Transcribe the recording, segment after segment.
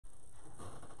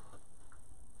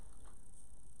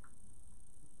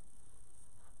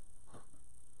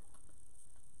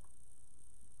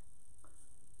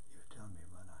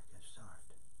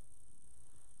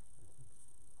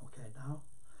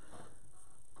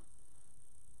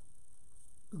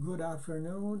good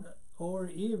afternoon or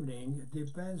evening,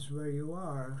 depends where you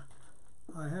are.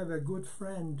 I have a good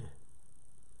friend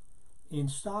in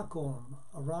Stockholm,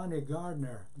 Ronnie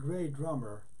Gardner, great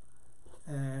drummer,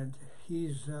 and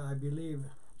he's, I believe,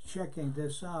 checking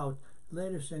this out.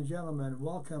 Ladies and gentlemen,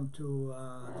 welcome to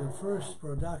the first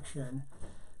production.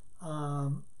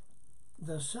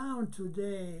 The sound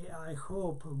today, I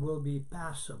hope, will be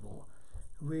passable.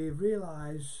 We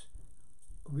realize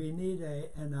we need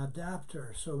an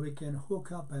adapter so we can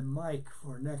hook up a mic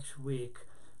for next week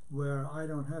where I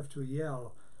don't have to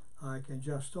yell. I can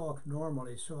just talk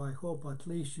normally, so I hope at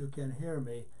least you can hear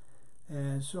me.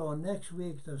 And so next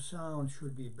week the sound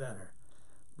should be better.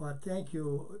 But thank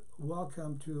you.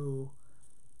 Welcome to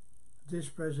this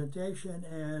presentation,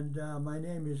 and my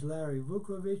name is Larry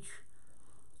Vuckovich.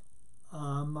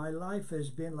 My life has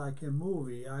been like a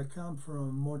movie. I come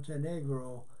from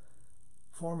Montenegro,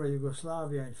 former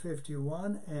Yugoslavia, in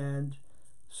 '51, and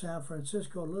San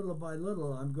Francisco. Little by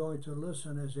little, I'm going to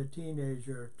listen as a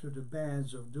teenager to the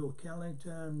bands of Duke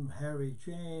Ellington, Harry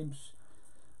James,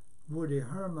 Woody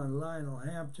Herman, Lionel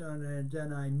Hampton, and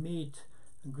then I meet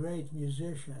great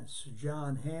musicians,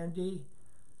 John Handy,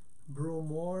 Brew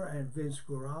Moore, and Vince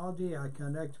Guaraldi. I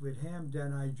connect with him,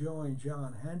 then I join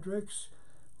John Hendricks,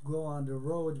 go on the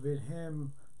road with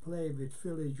him, play with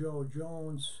Philly Joe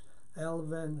Jones,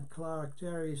 Elvin, Clark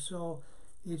Terry. So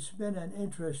it's been an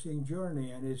interesting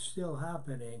journey, and it's still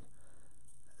happening.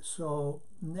 So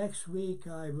next week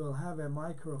I will have a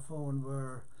microphone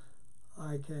where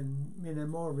I can, in a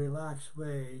more relaxed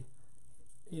way,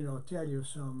 tell you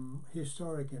some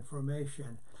historic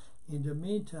information. In the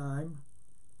meantime,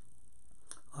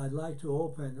 I'd like to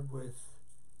open with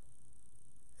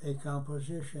a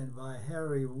composition by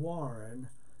Harry Warren,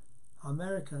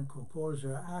 American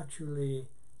composer, actually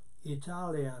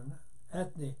Italian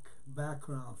ethnic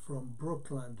background from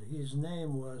Brooklyn. His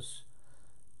name was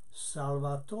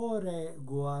Salvatore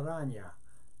Guaragna,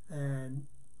 and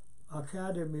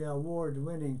Academy Award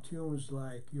winning tunes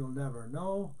like You'll Never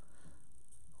Know.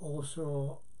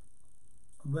 Also,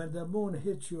 When the Moon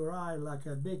Hits Your Eye Like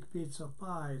a Big Pizza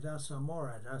Pie, that's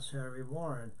Amore, that's Harry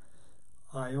Warren.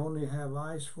 I Only Have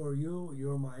Eyes for You,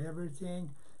 You're My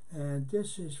Everything. And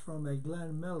this is from a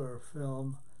Glenn Miller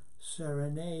film,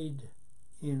 Serenade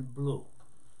in Blue.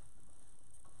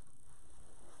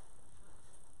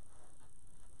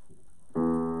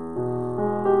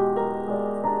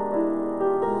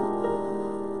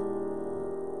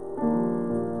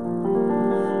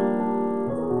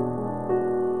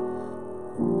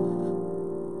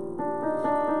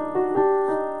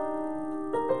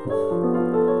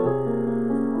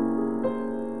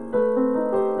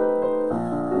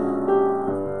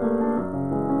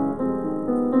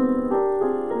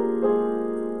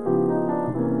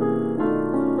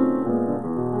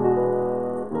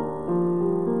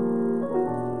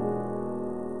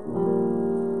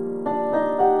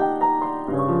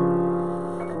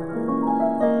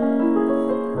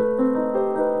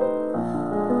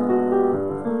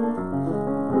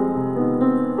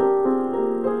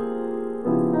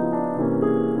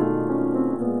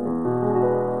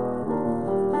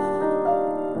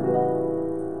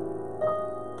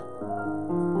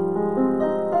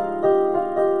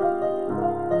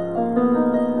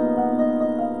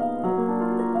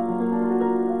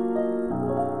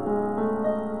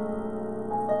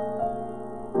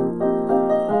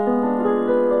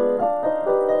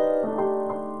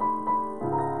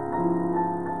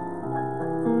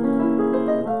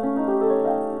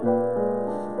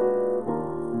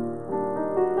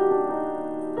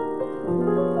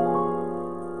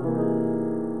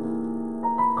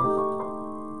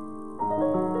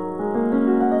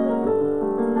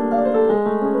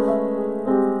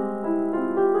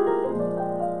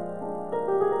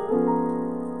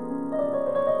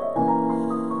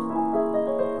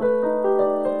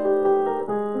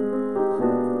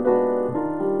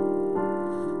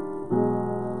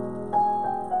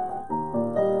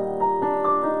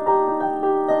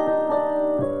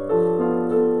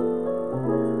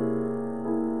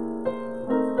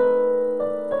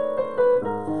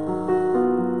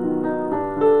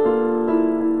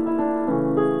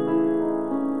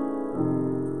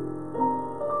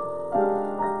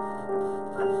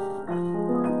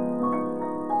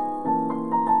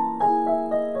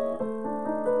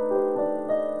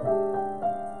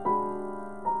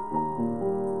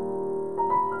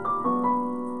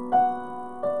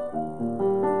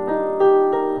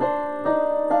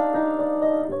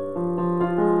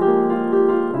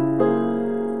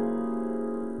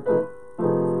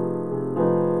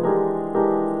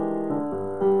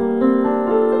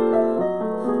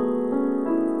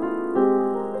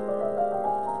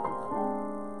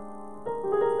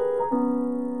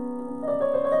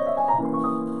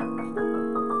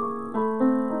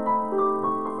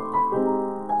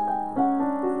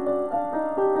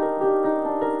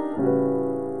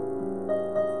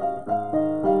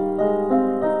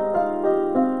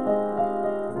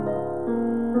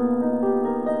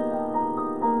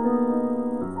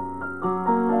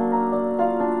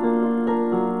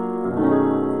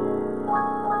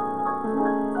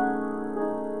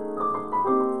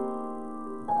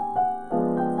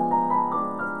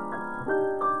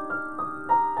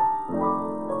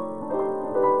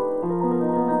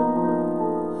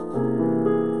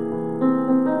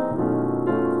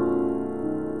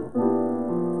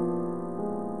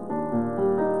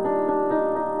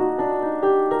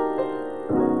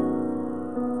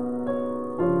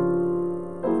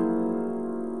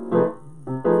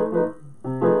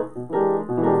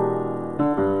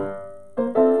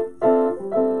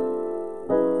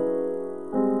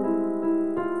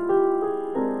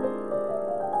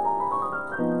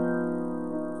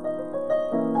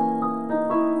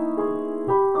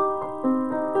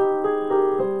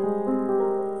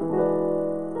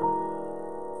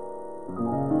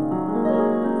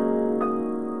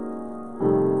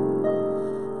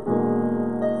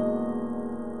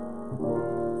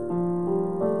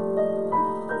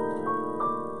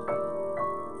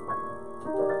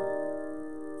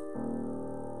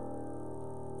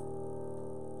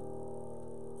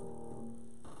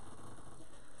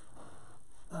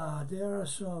 there are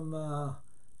some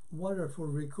wonderful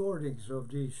recordings of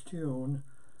this tune.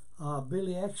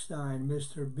 Billy Eckstine,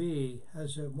 Mr. B,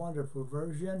 has a wonderful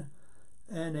version,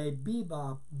 and a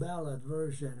bebop ballad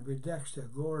version with Dexter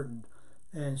Gordon.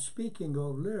 And speaking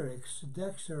of lyrics,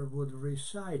 Dexter would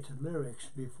recite lyrics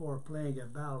before playing a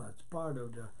ballad, part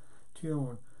of the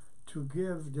tune, to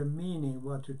give the meaning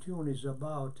what the tune is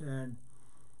about. And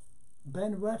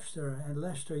Ben Webster and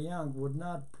Lester Young would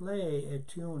not play a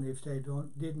tune if they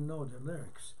didn't know the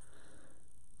lyrics.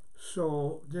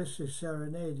 So this is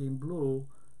Serenade in Blue.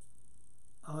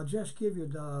 I'll just give you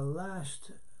the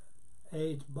last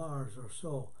 8 bars or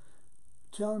so.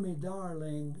 Tell me,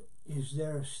 darling, is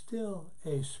there still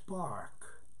a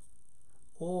spark,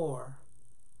 or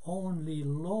only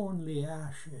lonely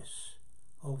ashes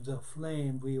of the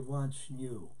flame we once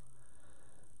knew?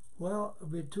 Well,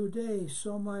 with today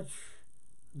so much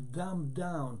dumbed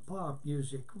down pop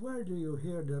music, where do you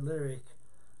hear the lyric,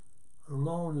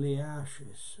 lonely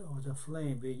ashes of the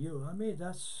flame we knew? I mean,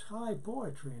 that's high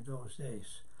poetry in those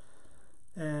days.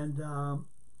 And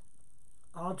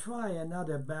I'll try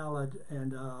another ballad,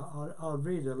 and I'll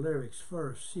read the lyrics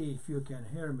first, see if you can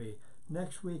hear me.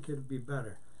 Next week it'll be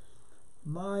better.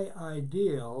 My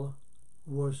Ideal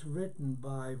was written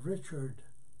by Richard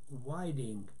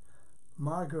Whiting,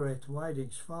 Margaret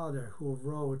Whiting's father, who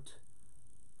wrote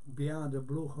Beyond the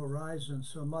Blue Horizon,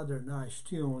 some other nice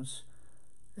tunes.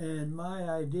 And My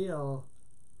Ideal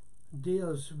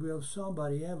deals, will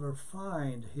somebody ever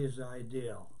find his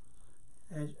ideal?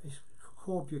 And I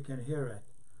hope you can hear it.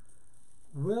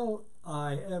 Will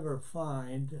I ever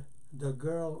find the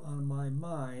girl on my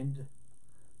mind,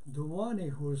 the one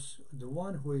who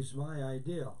is my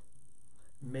ideal?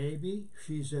 Maybe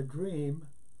she's a dream,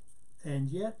 and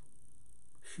yet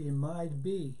she might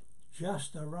be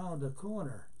just around the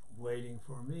corner waiting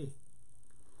for me.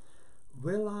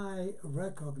 Will I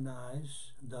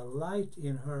recognize the light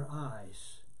in her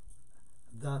eyes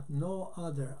that no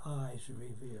other eyes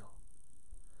reveal?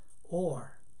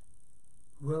 Or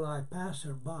will I pass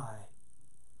her by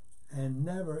and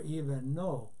never even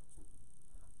know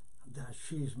that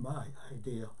she's my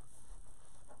ideal?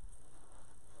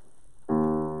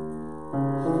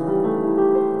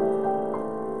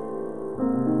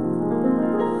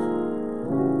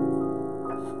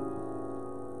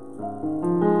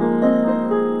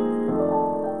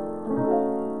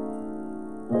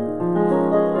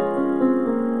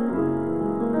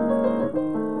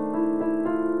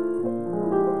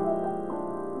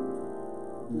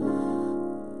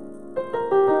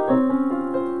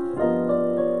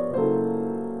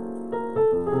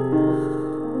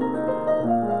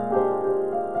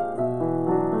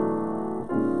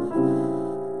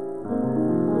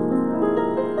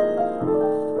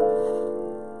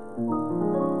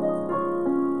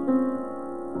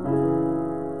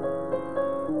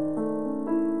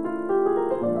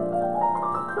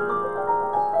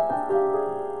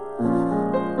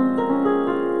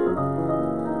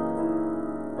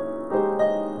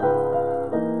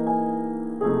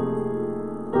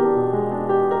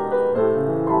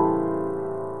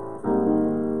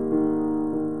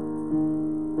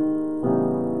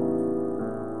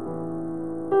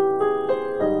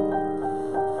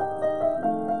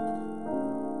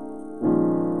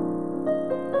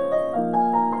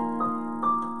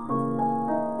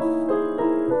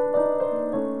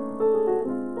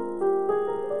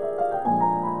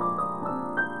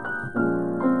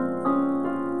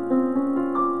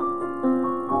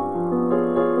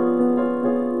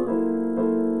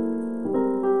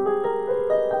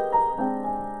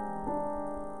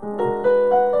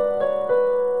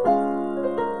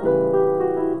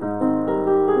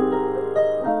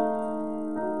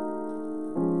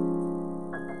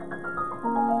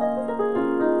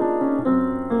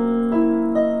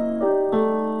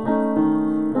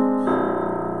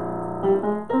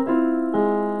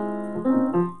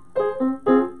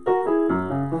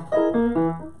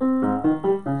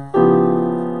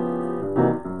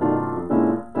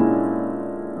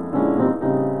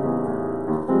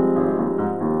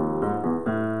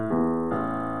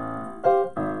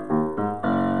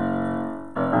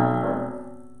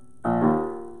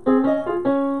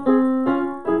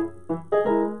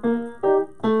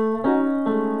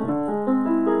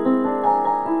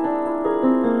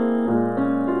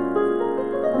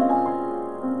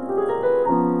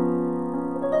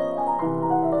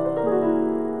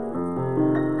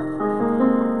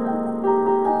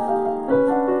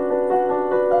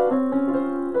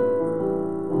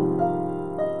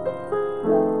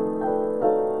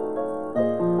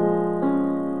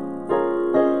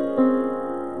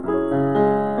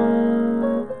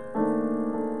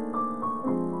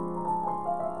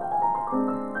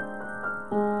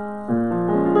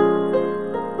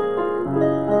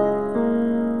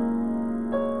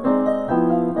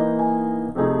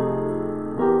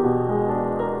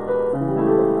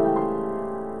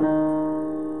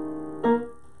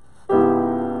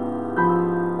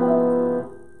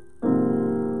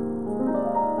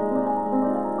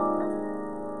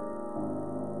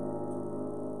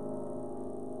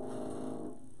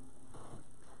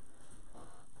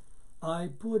 I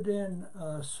put in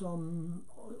some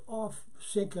off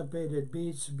syncopated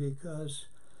beats because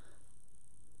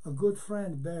a good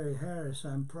friend, Barry Harris,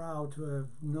 I'm proud to have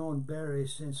known Barry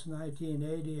since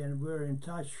 1980, and we're in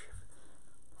touch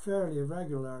fairly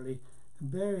regularly.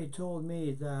 Barry told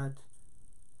me that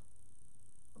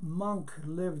Monk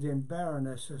lived in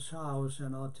Baroness's house,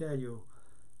 and I'll tell you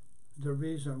the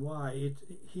reason why.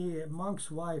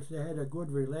 Monk's wife, they had a good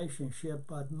relationship,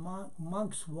 but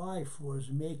Monk's wife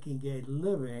was making a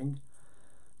living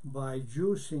by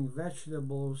juicing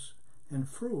vegetables and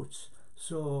fruits,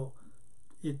 so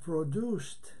it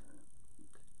produced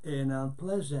an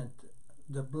unpleasant,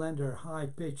 the blender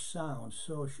high-pitched sound,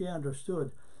 so she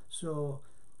understood. So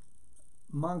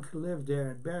Monk lived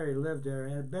there and Barry lived there,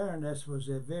 and Baroness was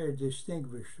a very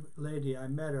distinguished lady. I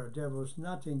met her. There was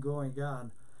nothing going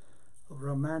on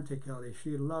romantically.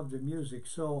 She loved the music.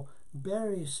 So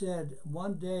Barry said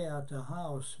one day at the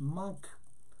house, Monk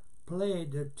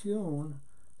played the tune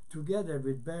together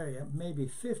with Barry maybe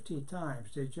 50 times.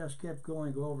 They just kept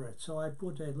going over it. So I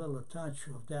put a little touch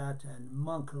of that, and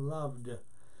Monk loved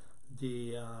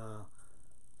the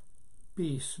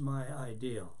piece, My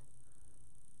Ideal.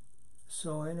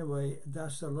 So anyway,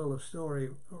 that's a little story.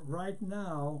 Right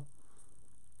now,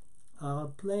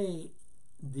 I'll play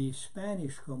the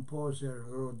Spanish composer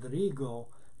Rodrigo.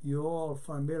 You're all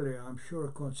familiar, I'm sure,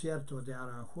 Concierto de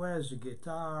Aranjuez,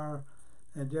 guitar,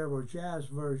 and there were jazz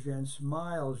versions.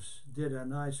 Miles did a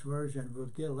nice version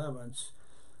with Gil Evans.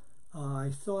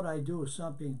 I thought I'd do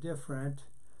something different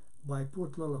by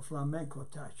put a little flamenco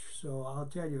touch. So I'll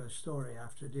tell you a story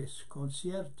after this.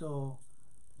 Concierto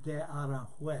de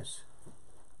Aranjuez.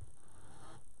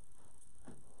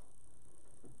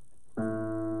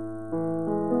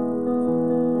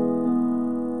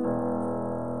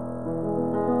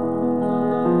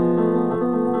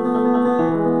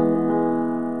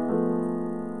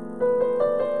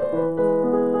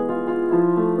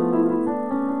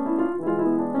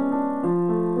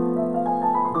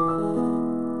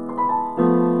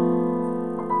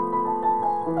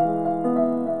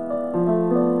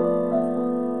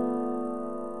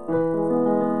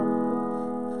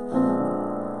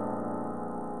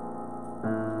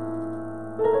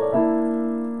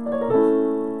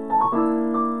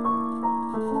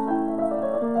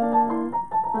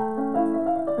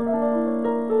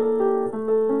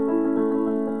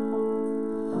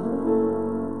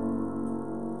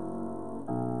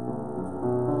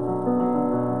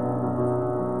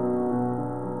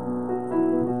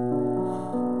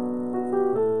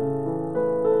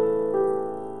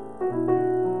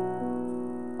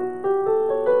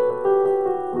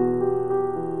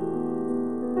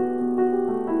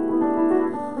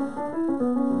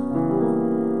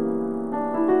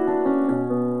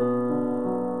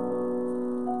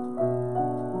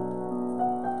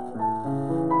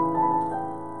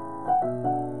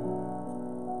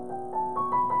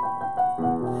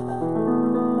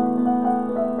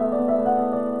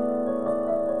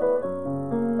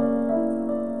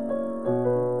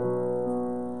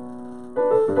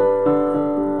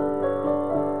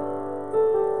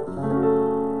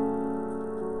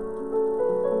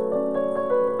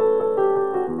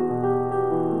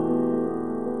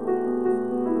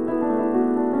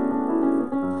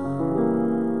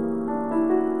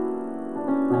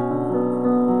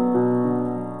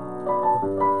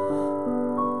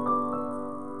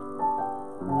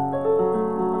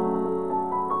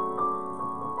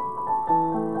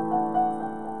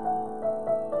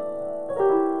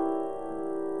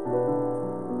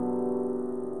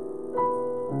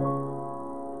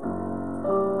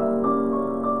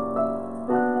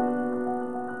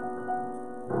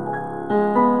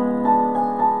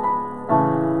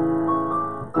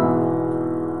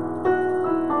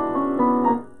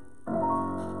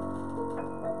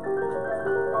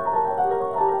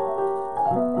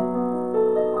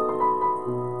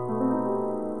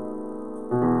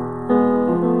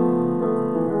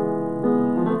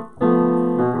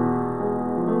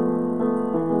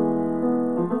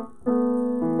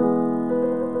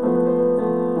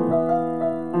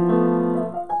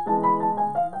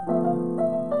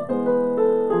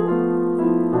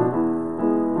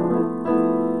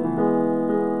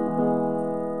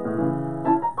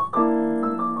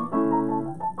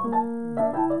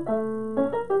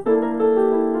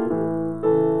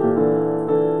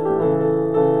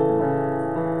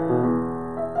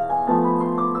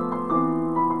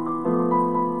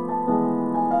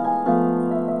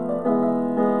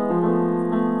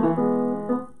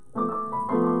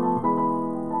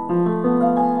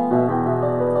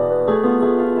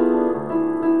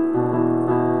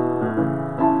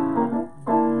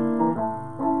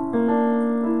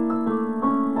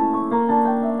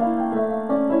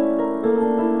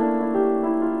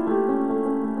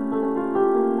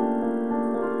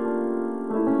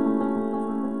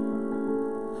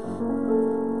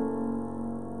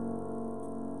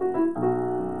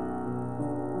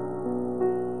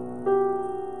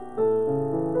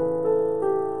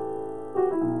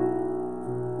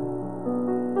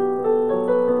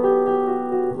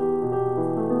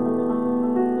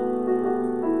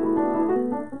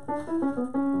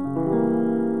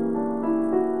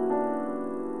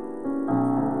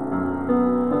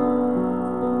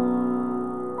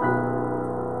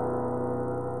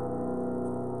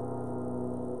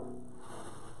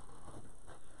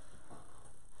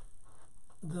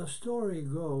 the story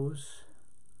goes,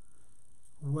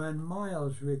 when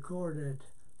Miles recorded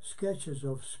Sketches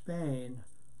of Spain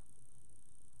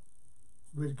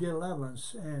with Gil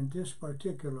Evans and this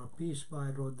particular piece by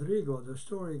Rodrigo, the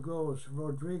story goes,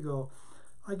 Rodrigo,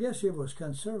 I guess he was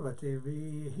conservative,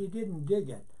 he didn't dig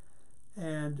it.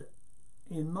 And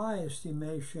in my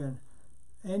estimation,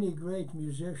 any great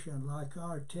musician like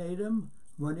Art Tatum,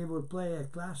 when he would play a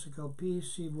classical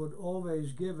piece, he would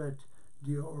always give it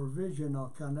the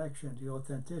original connection, the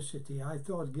authenticity. I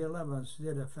thought Gil Evans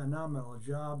did a phenomenal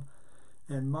job,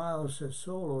 and Miles'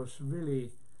 solos really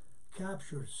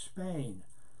captured Spain.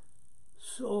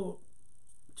 So,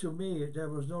 to me, there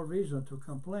was no reason to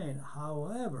complain.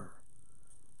 However,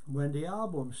 when the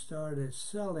album started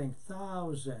selling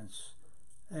thousands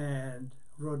and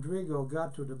Rodrigo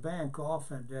got to the bank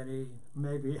often, then he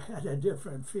maybe had a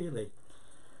different feeling.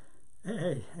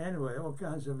 Hey, anyway, all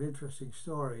kinds of interesting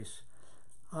stories.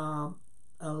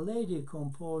 A lady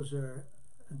composer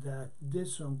that did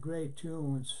some great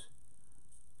tunes,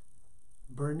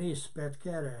 Bernice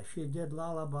Petkere, she did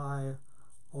Lullaby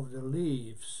of the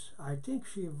Leaves. I think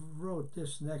she wrote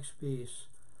this next piece,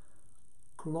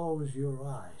 Close Your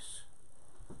Eyes.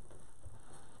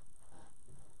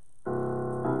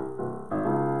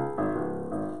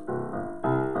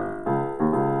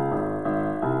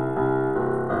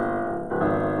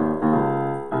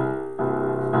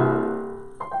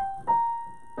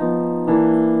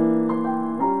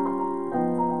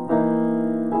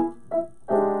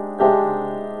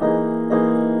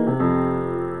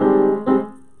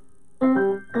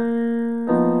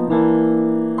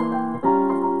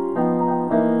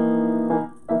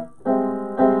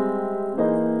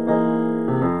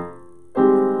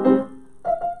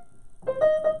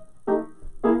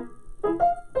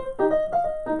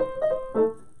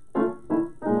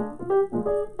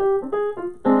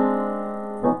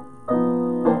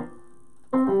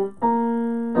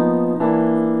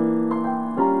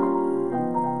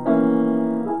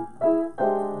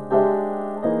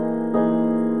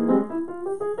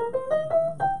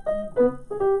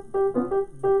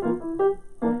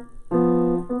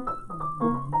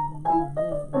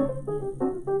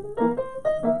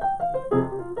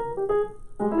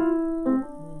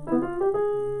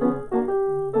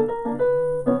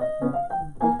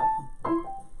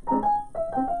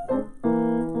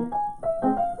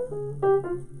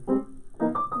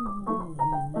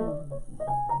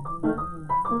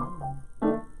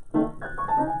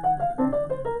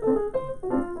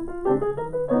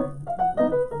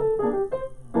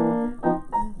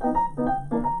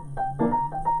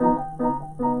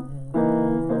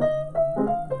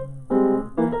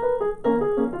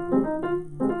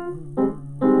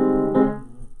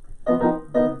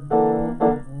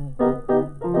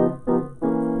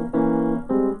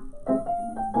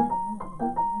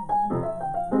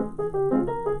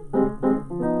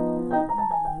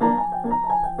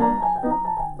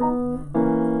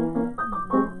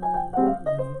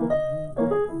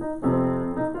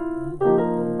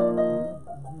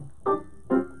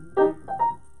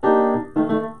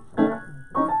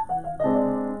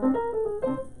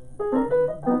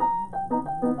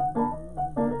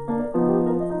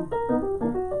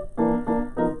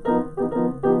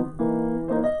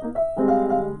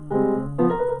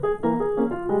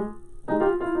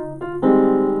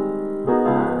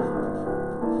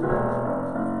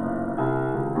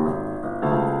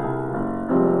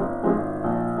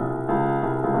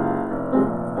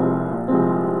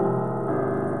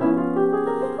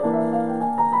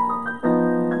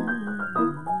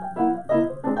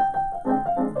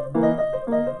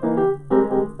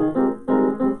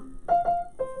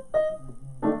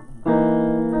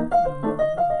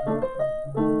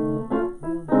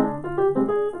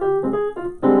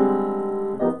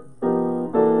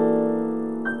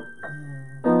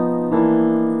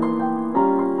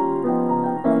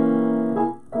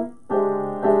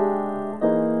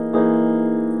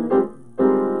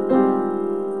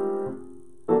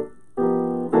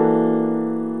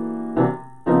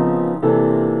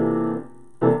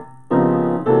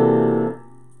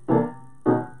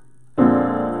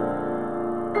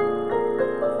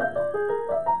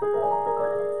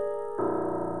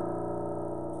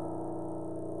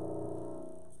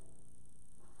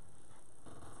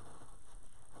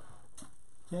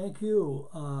 Thank you.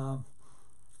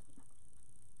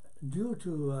 Due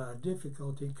to a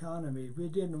difficult economy, we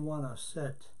didn't want to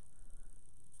set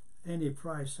any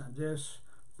price on this,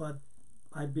 but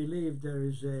I believe there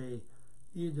is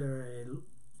either a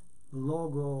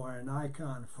logo or an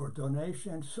icon for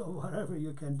donation, so whatever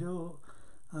you can do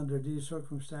under these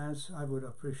circumstances, I would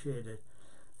appreciate it.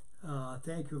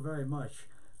 Thank you very much.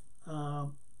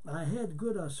 I had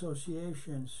good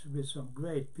associations with some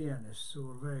great pianists who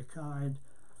were very kind,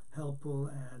 helpful,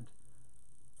 and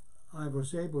I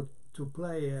was able to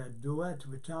play a duet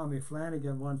with Tommy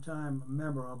Flanagan one time, a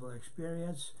memorable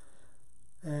experience.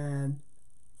 And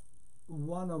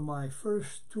one of my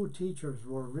first two teachers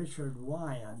were Richard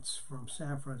Wyants from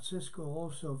San Francisco,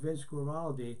 also Vince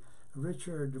Guaraldi.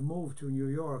 Richard moved to New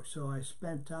York, so I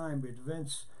spent time with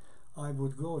Vince. I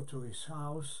would go to his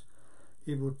house.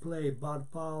 He would play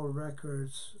Bud Powell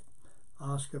records,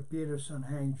 Oscar Peterson,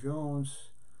 Hank Jones,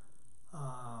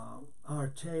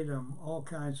 Art Tatum, all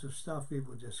kinds of stuff we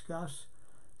would discuss.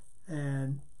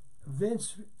 And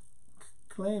Vince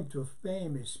claim to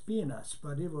fame is peanuts,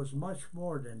 but it was much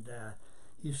more than that.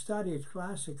 He studied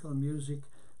classical music.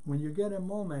 When you get a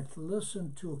moment,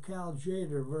 listen to Cal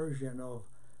Tjader version of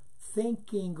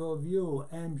Thinking of You,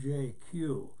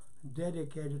 MJQ,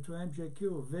 dedicated to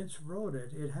MJQ. Vince wrote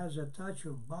it. It has a touch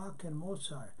of Bach and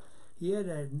Mozart. He had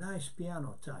a nice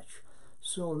piano touch.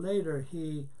 So later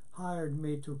he hired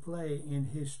me to play in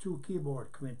his two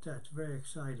keyboard quintets. Very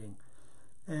exciting.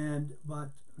 But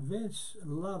Vince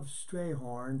loved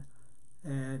Strayhorn,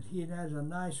 and he has a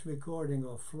nice recording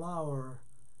of Flower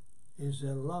is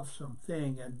a Lovesome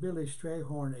Thing, and Billy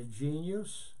Strayhorn, a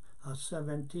genius, at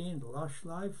 17, Lush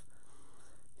Life.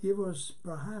 He was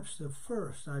perhaps the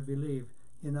first, I believe,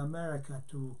 in America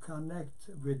to connect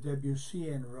with Debussy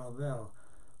and Ravel,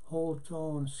 whole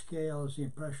tone scales,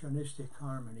 impressionistic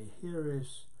harmony. Here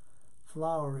is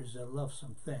Flower is a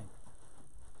Lovesome Thing.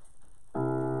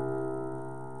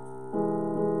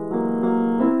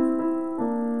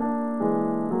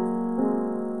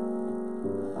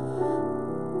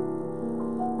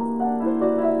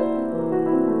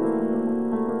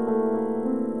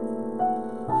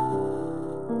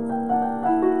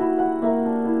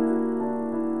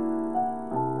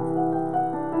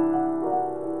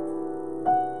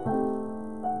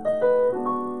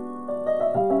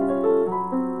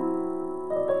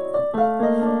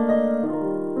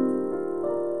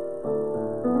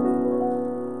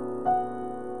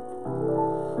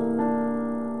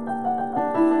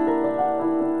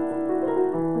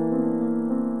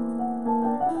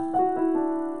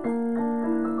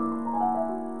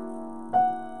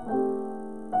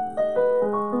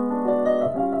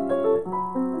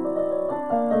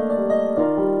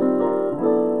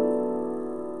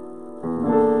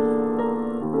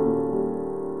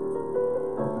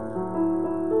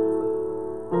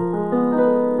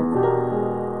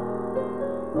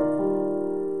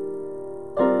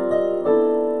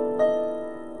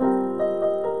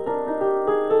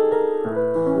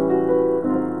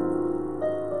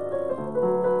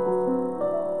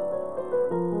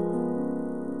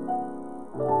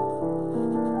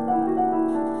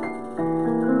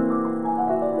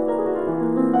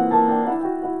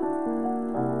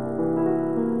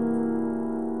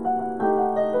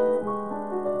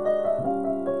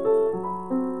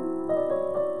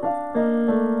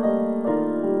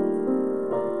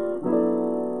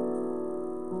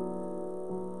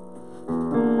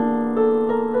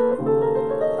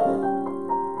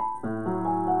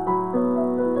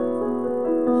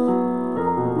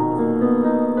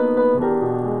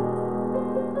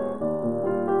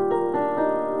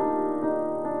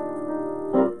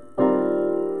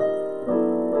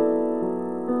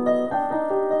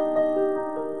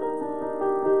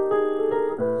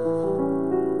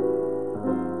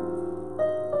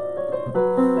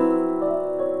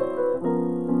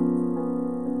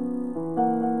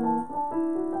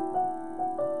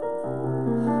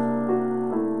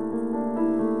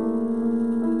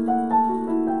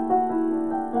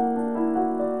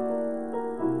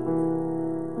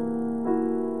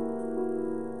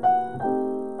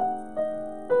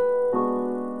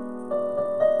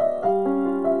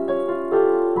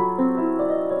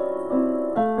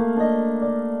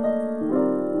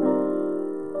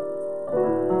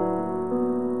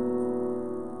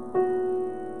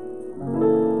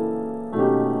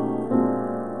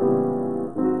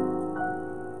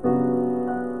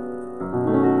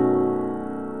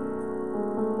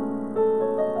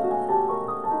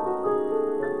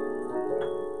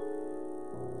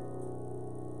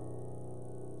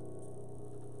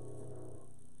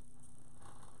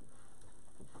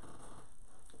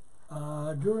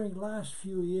 During the last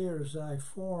few years, I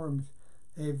formed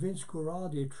a Vince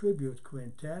Guaraldi tribute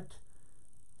quintet,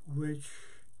 which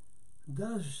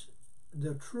does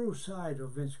the true side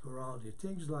of Vince Guaraldi.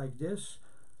 Things like this,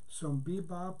 some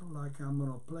bebop, like I'm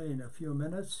going to play in a few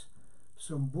minutes,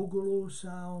 some boogaloo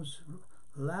sounds,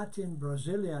 Latin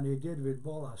Brazilian he did with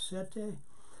Bola Sete,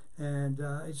 and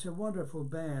it's a wonderful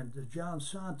band. John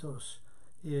Santos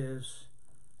is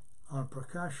on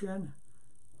percussion.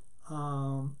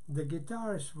 The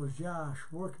guitarist was Josh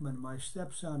Workman, my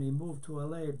stepson. He moved to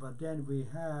LA, but then we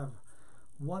have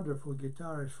wonderful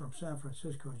guitarist from San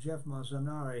Francisco, Jeff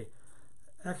Mazzanari,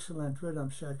 excellent rhythm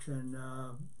section,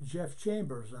 Jeff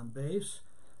Chambers on bass,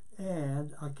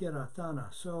 and Akira Tana.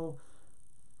 So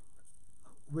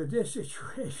with this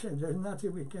situation, there's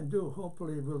nothing we can do.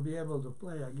 Hopefully we'll be able to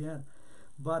play again.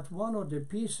 But one of the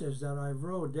pieces that I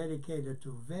wrote dedicated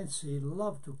to Vince, he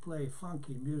loved to play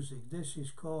funky music. This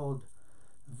is called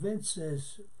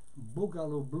Vince's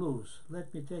Boogaloo Blues.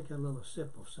 Let me take a little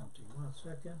sip of something. 1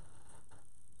 second.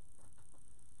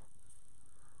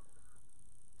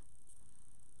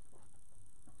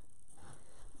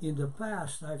 In the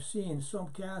past, I've seen some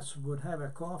cats would have a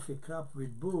coffee cup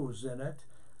with booze in it,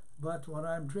 but what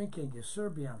I'm drinking is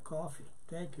Serbian coffee.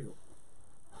 Thank you.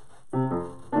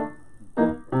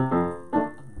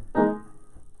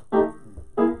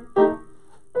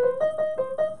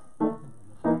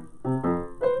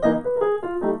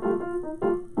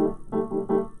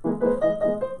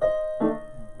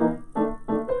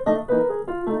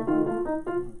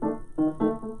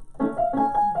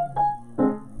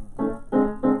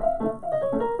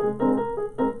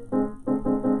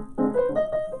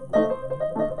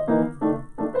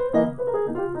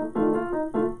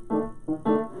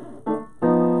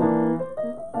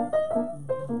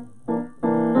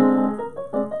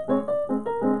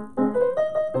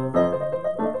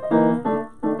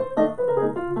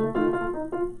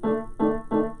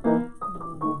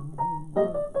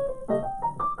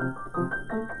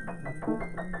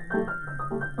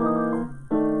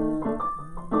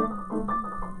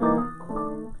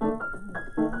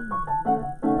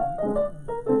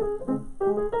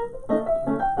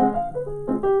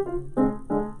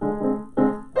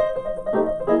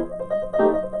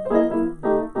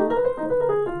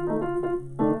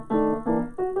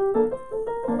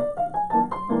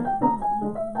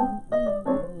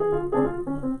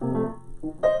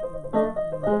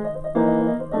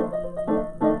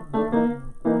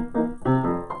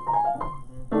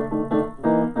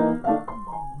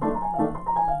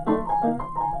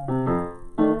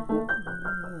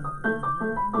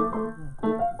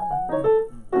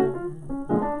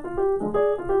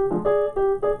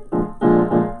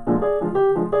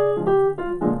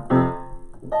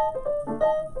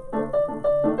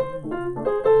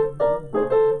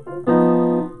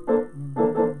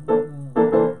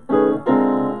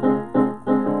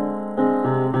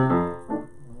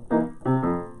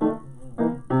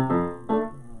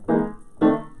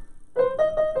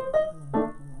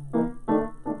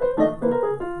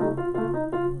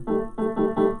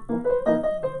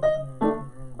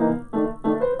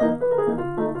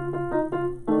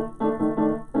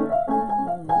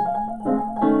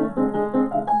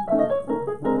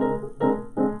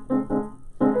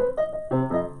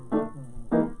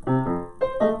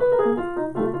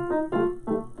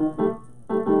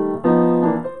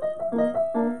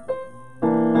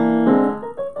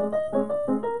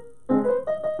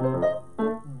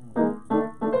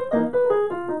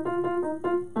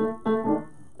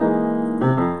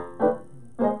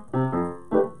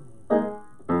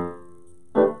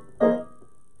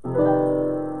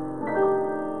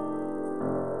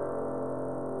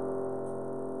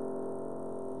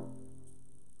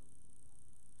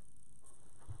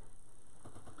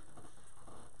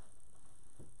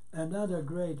 Another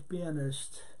great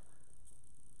pianist,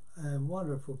 a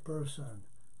wonderful person,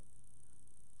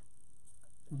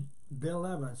 Bill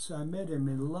Evans. I met him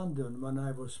in London when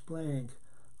I was playing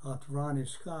at Ronnie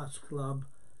Scott's club,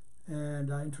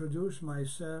 and I introduced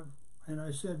myself and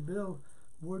I said, Bill,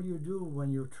 what do you do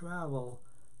when you travel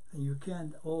and you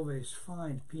can't always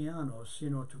find pianos,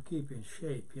 to keep in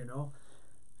shape,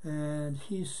 And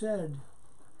he said,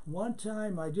 one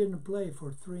time I didn't play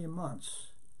for 3 months.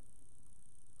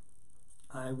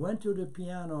 I went to the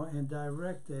piano and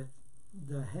directed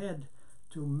the head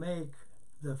to make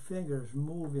the fingers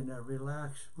move in a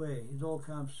relaxed way. It all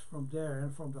comes from there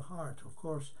and from the heart, of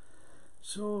course.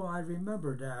 So I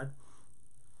remember that.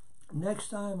 Next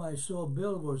time I saw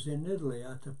Bill was in Italy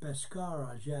at the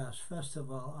Pescara Jazz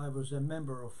Festival. I was a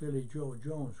member of Philly Joe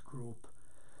Jones group.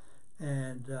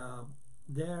 And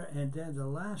and then the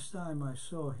last time I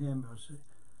saw him was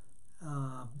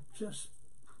just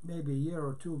maybe a year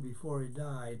or two before he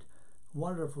died.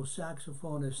 Wonderful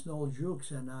saxophonist Noel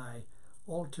Jukes and I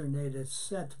alternated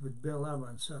set with Bill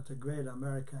Evans at the Great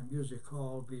American Music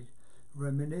Hall. We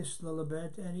reminisced a little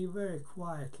bit, and he very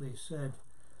quietly said,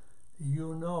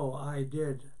 I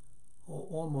did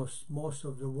almost most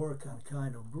of the work on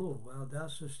Kind of Blue. Well,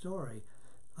 that's the story.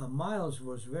 Miles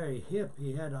was very hip.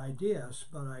 He had ideas,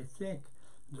 but I think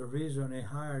the reason he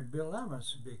hired Bill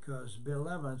Evans, because Bill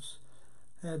Evans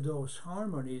had those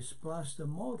harmonies plus the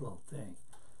modal thing.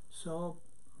 So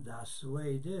that's the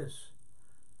way it is.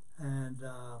 And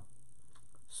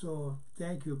so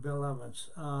thank you, Bill Evans.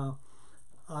 I'm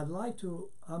going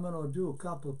to do a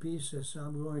couple pieces.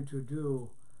 I'm going to do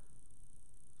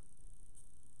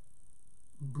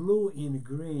Blue in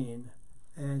Green.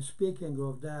 And speaking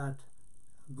of that,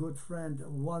 good friend,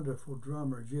 wonderful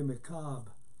drummer, Jimmy Cobb,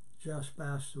 just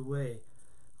passed away.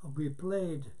 We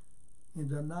played in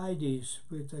the 90s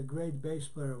with a great bass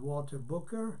player, Walter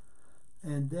Booker.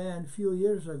 And then a few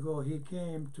years ago, he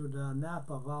came to the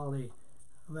Napa Valley,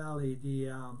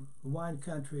 the wine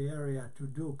country area, to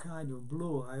do Kind of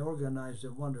Blue. I organized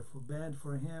a wonderful band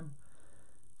for him,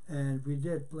 and we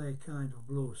did play Kind of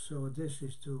Blue. So this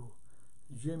is to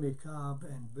Jimmy Cobb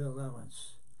and Bill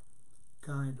Evans,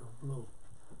 Kind of Blue,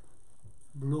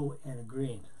 Blue and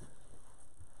Green.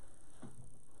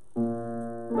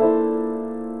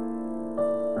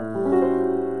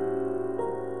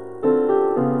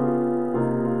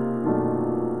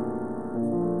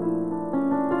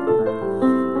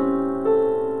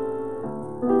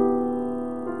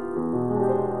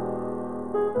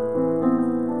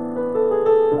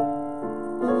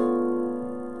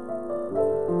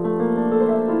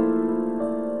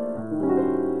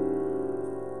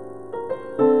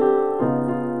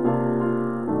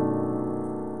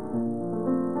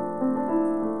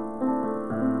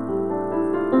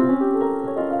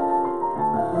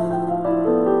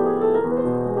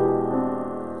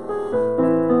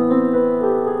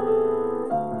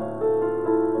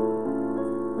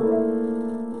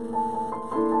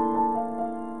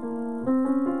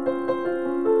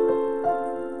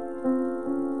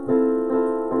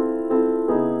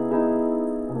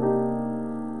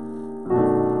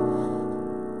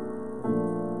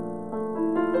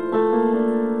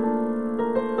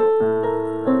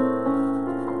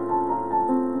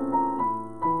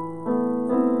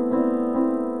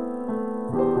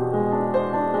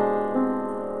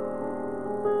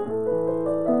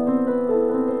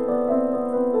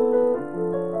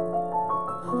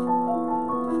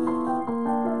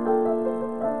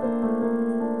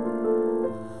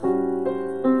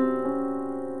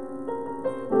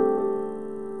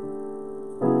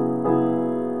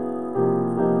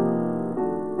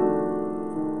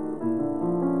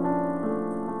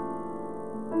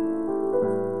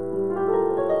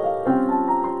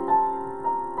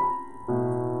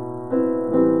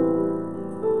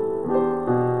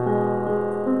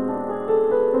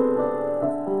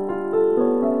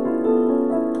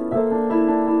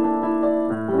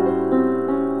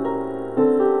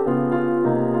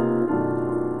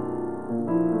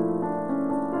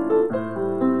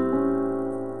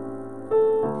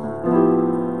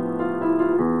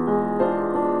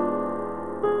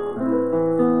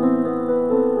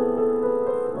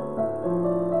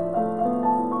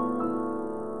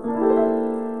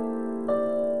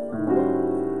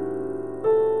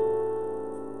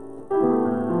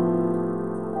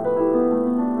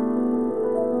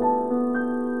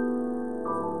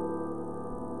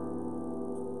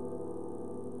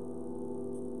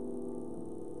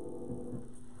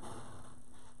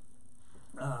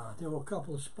 There were a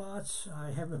couple of spots.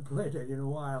 I haven't played it in a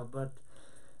while, but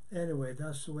anyway,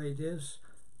 that's the way it is.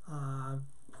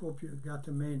 Hope you got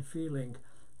the main feeling.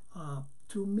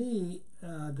 To me,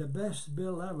 the best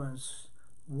Bill Evans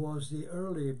was the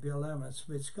early Bill Evans.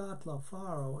 With Scott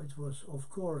LaFaro, it was, of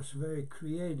course, very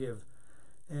creative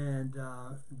and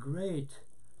great,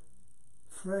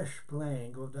 fresh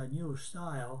playing of the new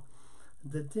style.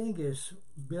 The thing is,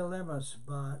 Bill Evans,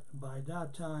 by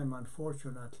that time,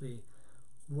 unfortunately,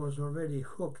 was already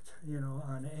hooked,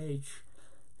 on H,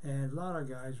 and a lot of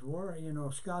guys were,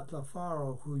 Scott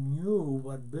LaFaro, who knew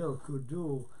what Bill could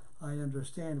do, I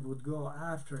understand, would go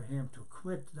after him to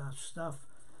quit that stuff,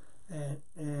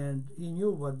 and he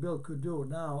knew what Bill could do.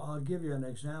 Now, I'll give you an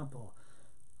example.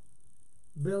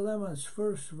 Bill Evans'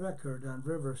 first record on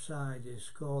Riverside is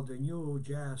called The New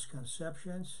Jazz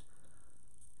Conceptions.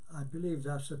 I believe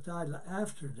that's the title.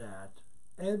 After that,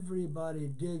 Everybody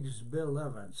Digs Bill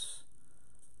Evans,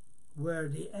 where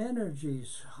the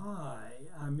energy's high,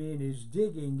 is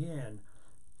digging in.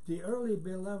 The early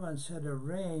Bill Evans had a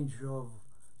range of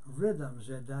rhythms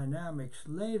and dynamics.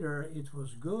 Later it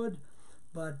was good,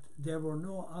 but there were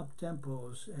no up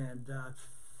tempos and that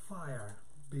fire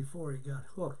before he got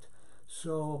hooked.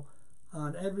 So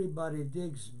on Everybody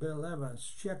Digs Bill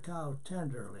Evans, check out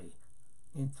Tenderly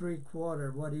in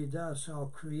 3/4 what he does,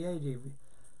 how creative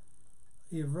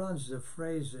he runs the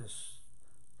phrases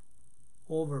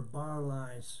over bar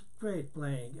lines, great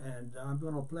playing. And I'm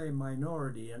going to play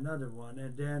Minority, another one,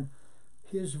 and then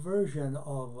his version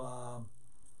of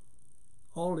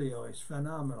Olio is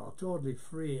phenomenal, totally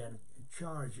free and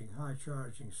charging, high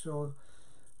charging. So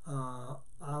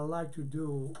I like to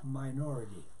do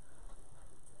Minority.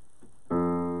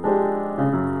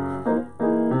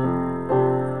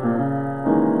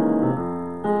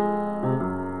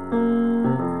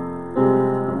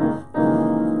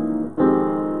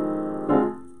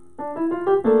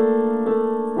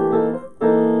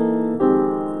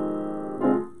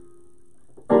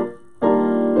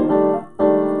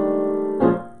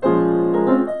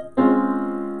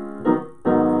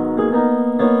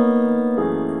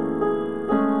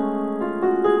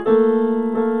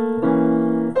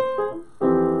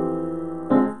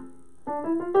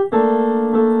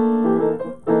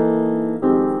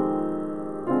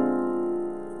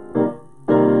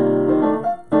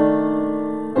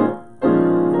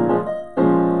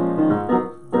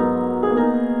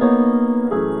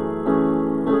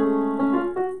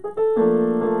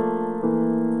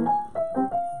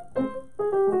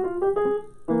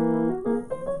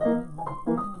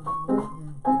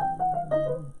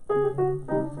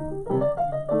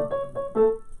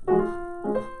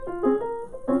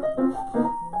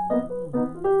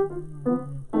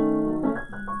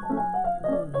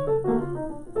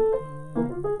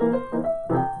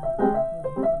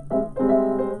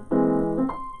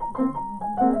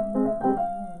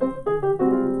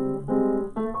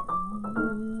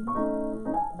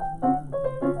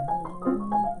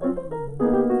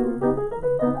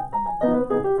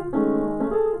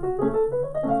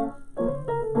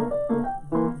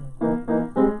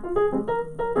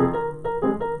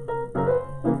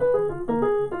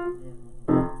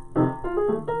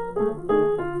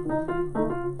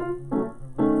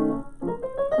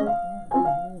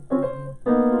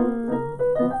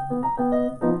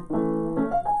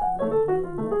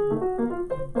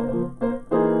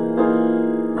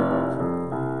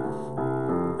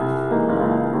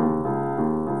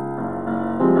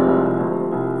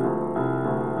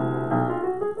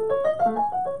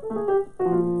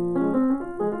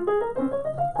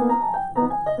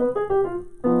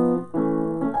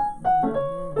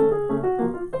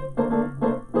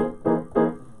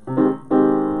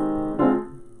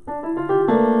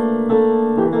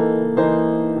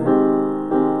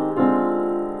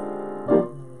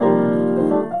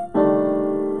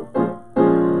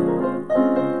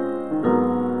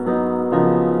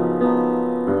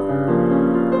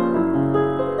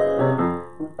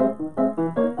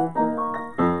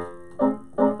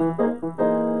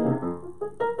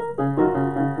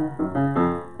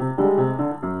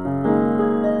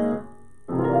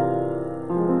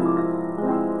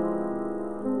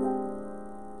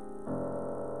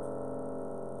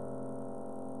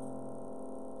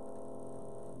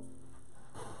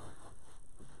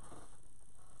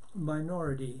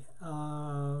 Minority.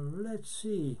 Let's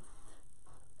see.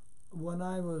 When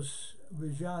I was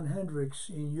with Jon Hendricks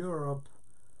in Europe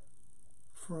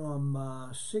from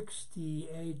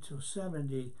 68 to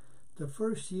 70, the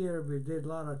first year we did a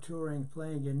lot of touring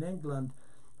playing in England,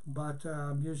 but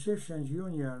Musicians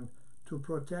Union, to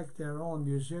protect their own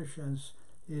musicians,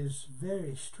 is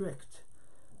very strict,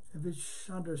 which is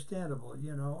understandable,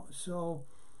 you know. So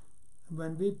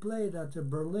when we played at the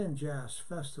Berlin Jazz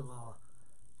Festival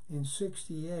in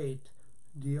 68,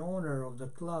 the owner of the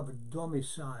club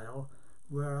Domicile,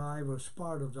 where I was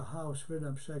part of the house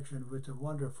rhythm section with the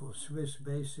wonderful Swiss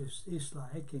bassist Isla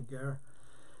Eckinger,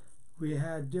 we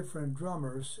had different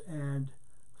drummers, and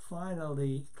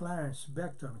finally Clarence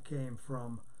Beckton came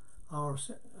from our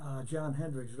Jon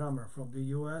Hendricks drummer from the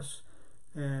US,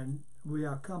 and we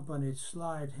accompanied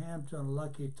Slide Hampton,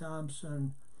 Lucky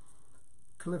Thompson,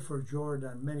 Clifford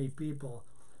Jordan, many people.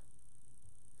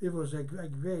 It was a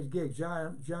great gig.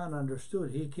 John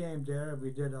understood. He came there. We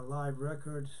did a live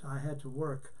record. I had to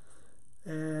work.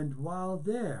 And while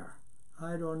there,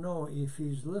 I don't know if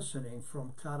he's listening,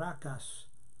 from Caracas,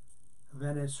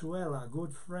 Venezuela,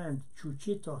 good friend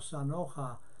Chuchito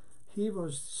Sanoja. He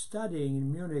was studying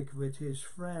in Munich with his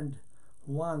friend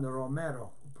Juan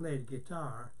Romero, who played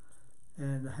guitar,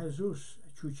 and Jesus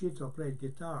Chuchito played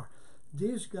guitar.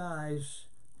 These guys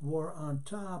were on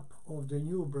top of the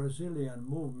new Brazilian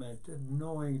movement,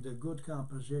 knowing the good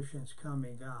compositions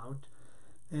coming out,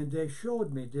 and they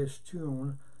showed me this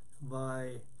tune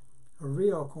by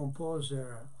Rio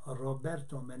composer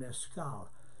Roberto Menescal.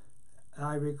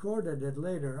 I recorded it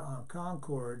later on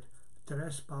Concord,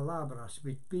 Tres Palabras,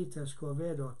 with Pete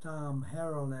Escovedo, Tom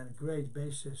Harrell, and great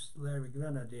bassist Larry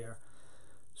Grenadier.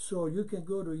 So you can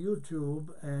go to YouTube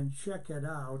and check it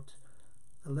out.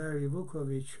 Larry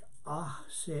Vuckovich, Ah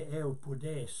se eu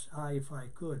pudes, if I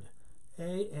could,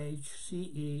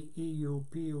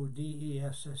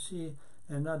 AHCEEUPUDESSE,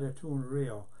 another tune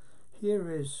Rio.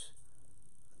 Here is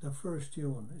the first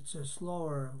tune. It's a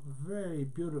slower, very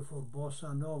beautiful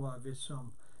bossa nova with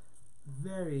some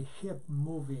very hip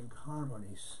moving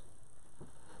harmonies.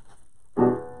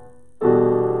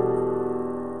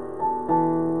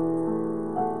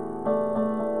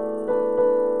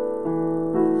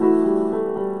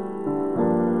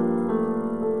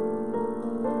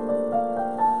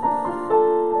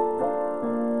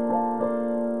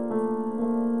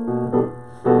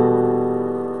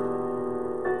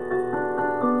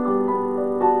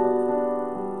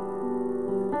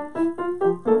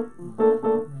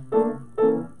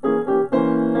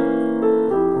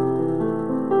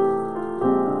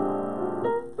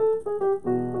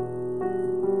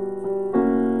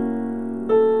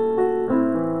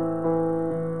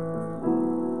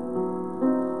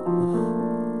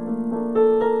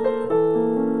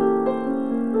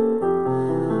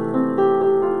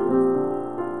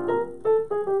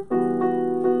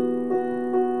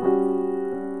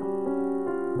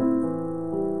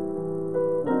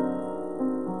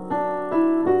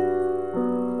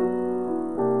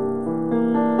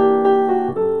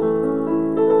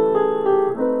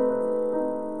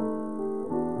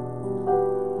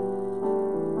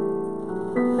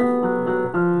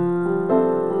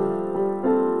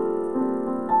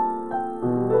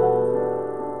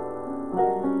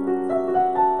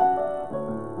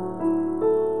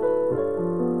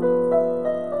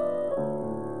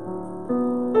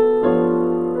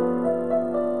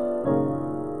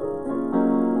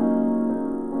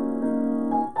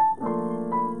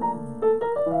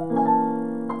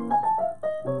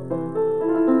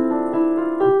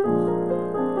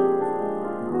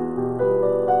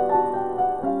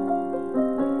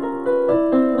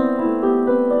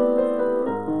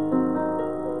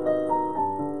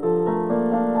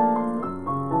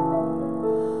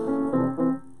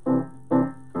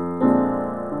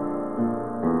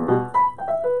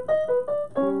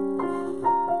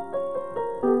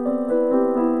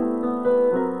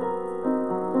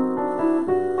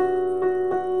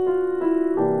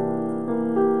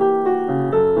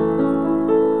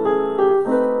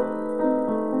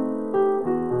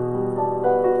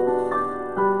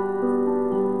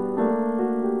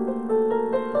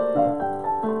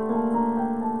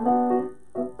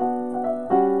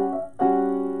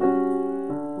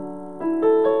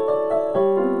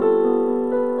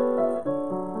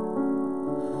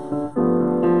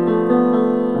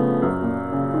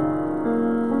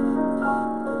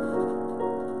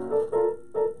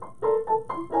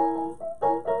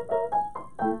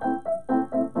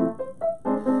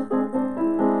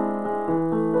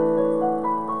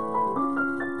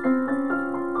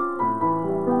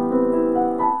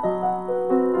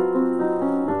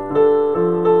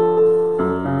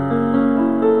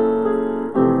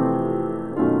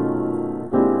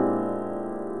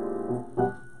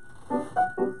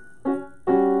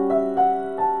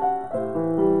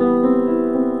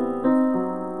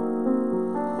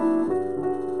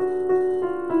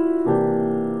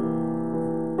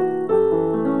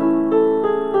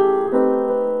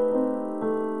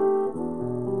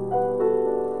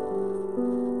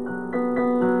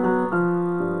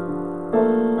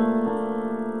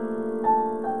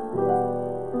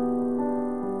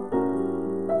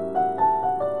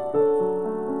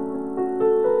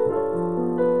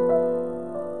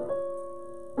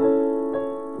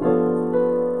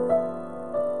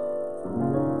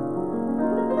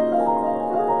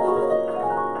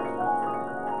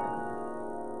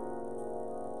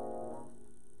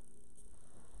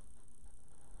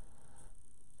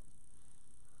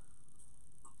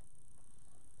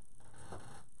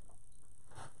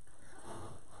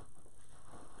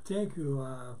 Thank you.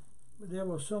 There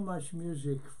was so much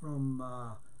music from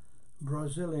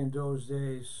Brazil in those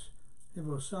days. It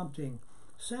was something.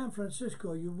 San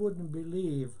Francisco, you wouldn't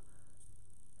believe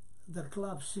the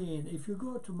club scene. If you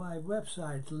go to my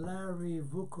website,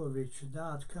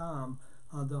 larryvuckovich.com,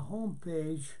 on the home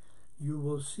page, you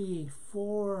will see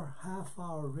 4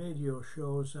 half-hour radio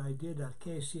shows I did at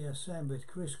KCSM with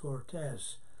Chris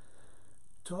Cortez,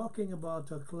 talking about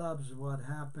the clubs, what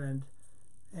happened,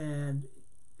 and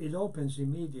it opens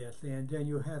immediately, and then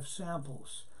you have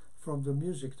samples from the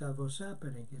music that was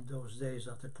happening in those days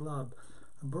at the club.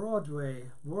 Broadway,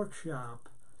 Workshop,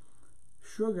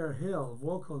 Sugar Hill,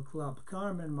 Vocal Club,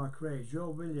 Carmen McRae,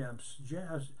 Joe Williams,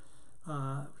 Jazz,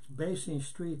 Basin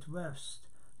Street West,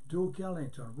 Duke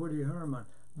Ellington, Woody Herman,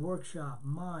 Workshop,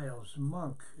 Miles,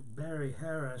 Monk, Barry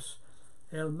Harris,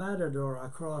 El Matador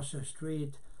across the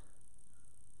street,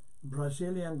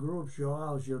 Brazilian group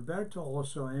Joao Gilberto,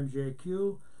 also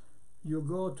MJQ. You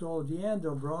go to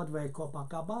Odiendo, Broadway,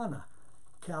 Copacabana,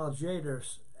 Cal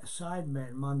Jader's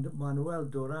sideman, Manuel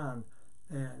Duran,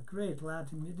 great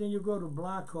Latin. Then you go to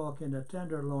Blackhawk in the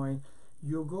Tenderloin.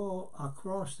 You go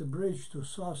across the bridge to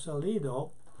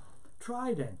Sausalito,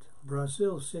 Trident,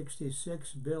 Brazil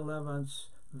 66, Bill Evans,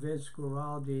 Vince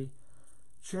Guaraldi,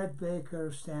 Chet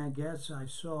Baker, Stan Getz. I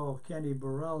saw Kenny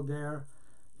Burrell there,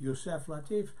 Yusef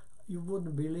Lateef. You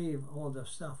wouldn't believe all the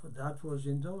stuff that was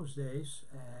in those days,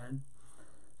 and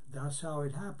that's how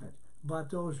it happened.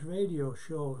 But those radio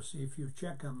shows, if you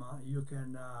check them, you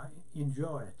can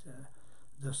enjoy it.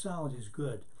 The sound is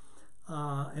good.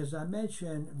 As I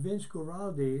mentioned, Vince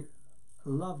Guaraldi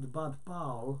loved Bud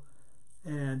Powell,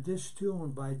 and this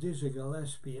tune by Dizzy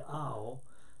Gillespie, Ow.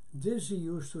 Dizzy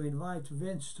used to invite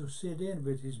Vince to sit in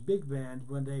with his big band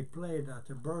when they played at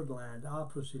the Birdland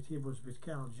opposite. He was with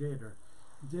Cal Jader.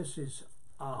 This is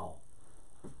Ow.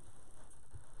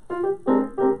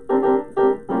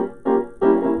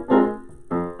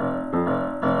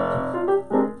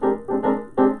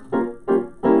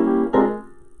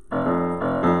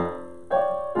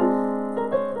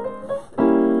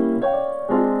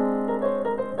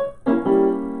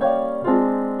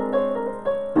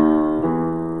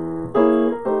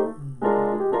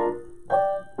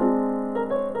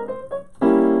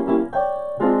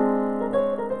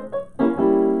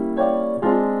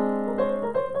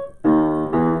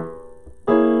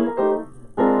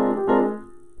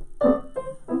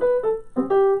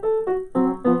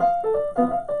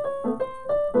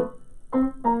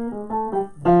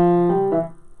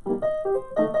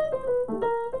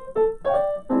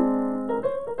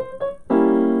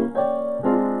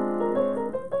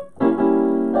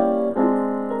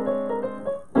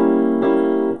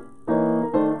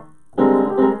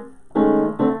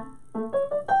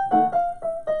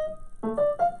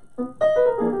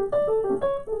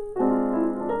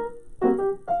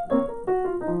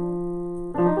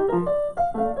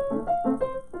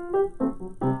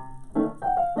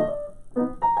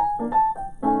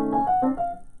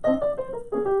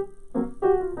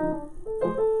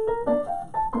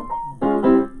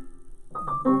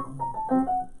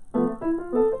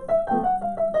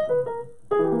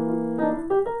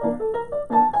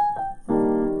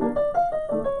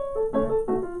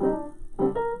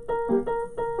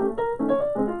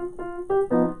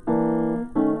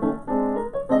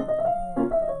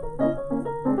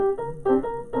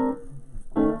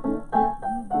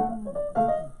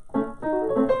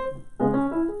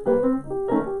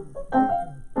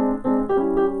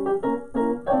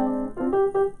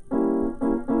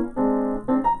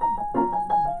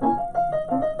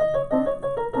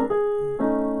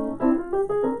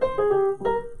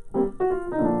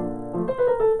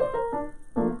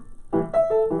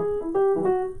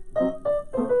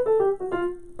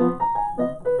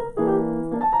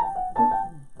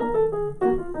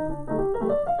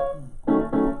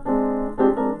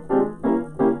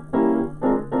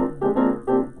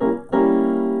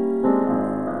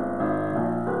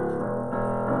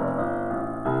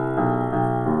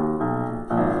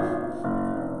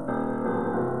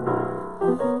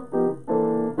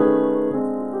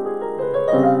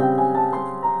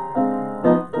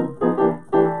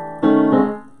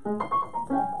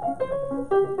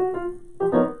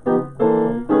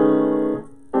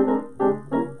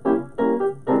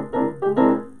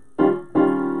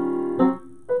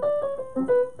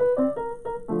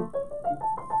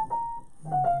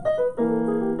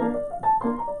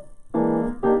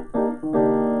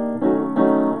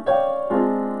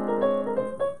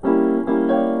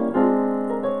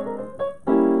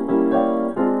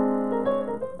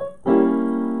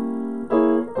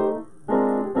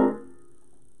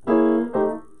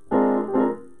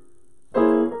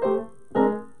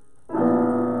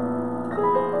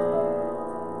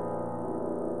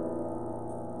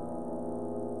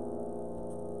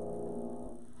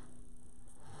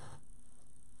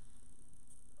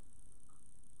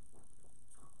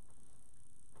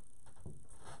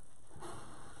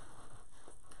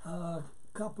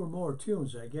 Couple more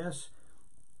tunes, I guess.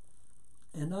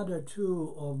 Another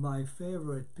two of my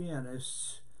favorite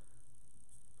pianists,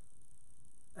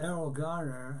 Errol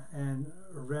Garner and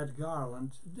Red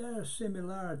Garland. There's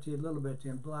similarity a little bit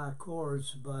in black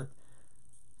chords, but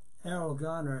Errol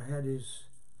Garner had his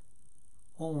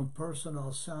own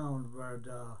personal sound where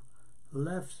the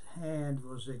left hand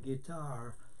was a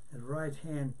guitar and right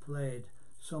hand played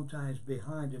sometimes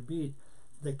behind the beat.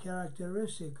 The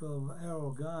characteristic of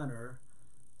Errol Garner,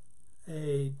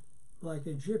 a like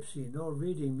a gypsy, no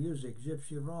reading music,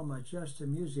 gypsy Roma, just the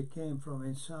music came from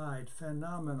inside,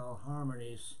 phenomenal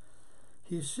harmonies.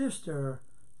 His sister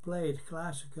played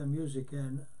classical music,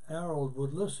 and Harold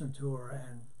would listen to her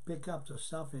and pick up the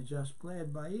stuff and just play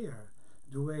it by ear,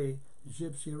 the way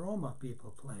gypsy Roma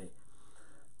people play.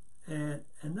 And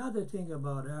another thing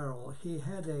about Harold, he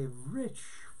had a rich,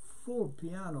 full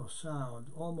piano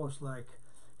sound, almost like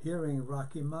hearing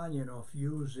Rachmaninoff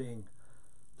using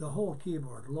the whole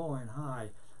keyboard, low and high.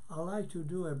 I like to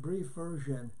do a brief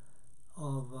version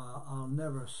of I'll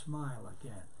Never Smile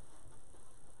Again.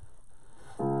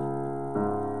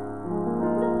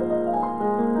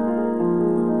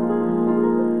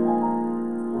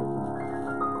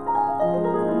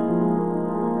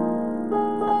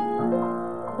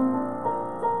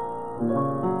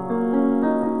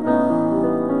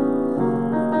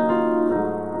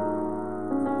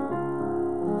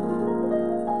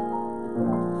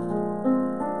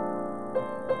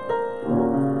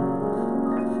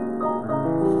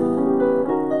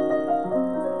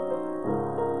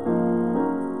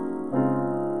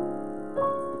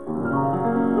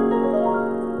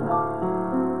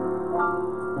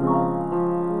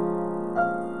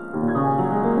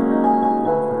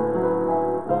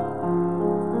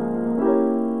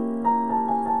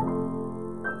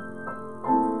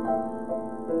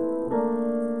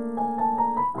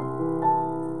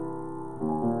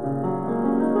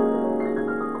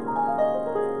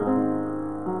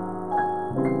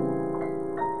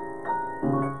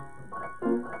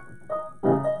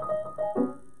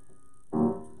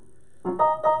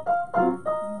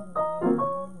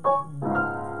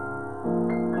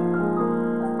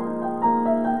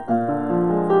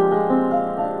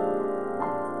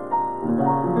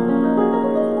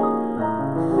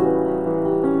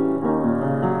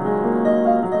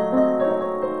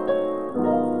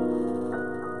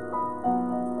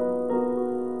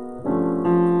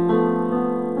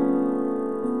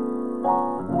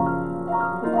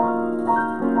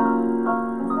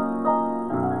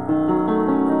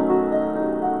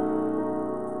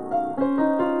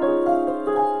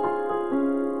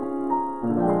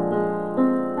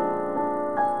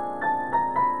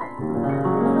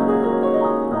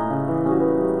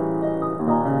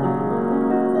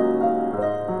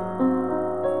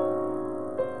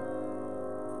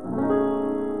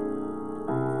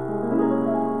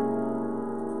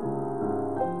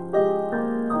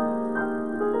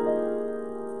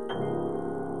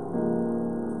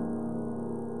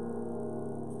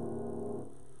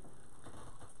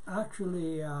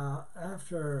 Actually,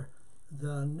 after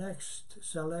the next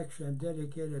selection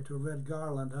dedicated to Red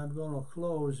Garland, I'm going to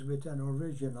close with an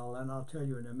original, and I'll tell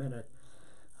you in a minute.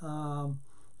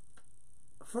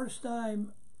 First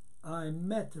time I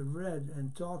met Red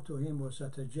and talked to him was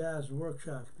at a jazz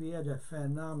workshop. He had a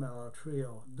phenomenal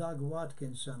trio, Doug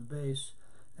Watkins on bass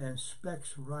and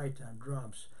Specs Wright on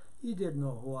drums. He didn't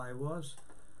know who I was.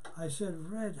 I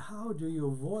said, Red, how do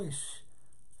you voice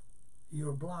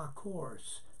your block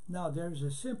chords? Now, there's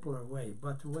a simpler way,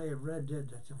 but the way Red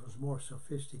did it was more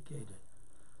sophisticated.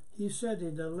 He said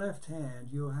in the left hand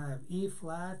you have E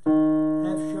flat,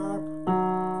 F sharp,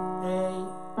 A,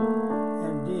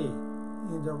 and D.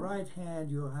 In the right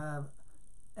hand you have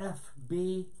F,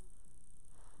 B,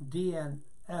 D, and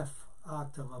F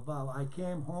octave above. I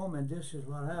came home and this is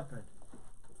what happened.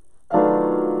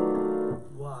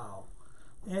 Wow.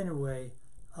 Anyway,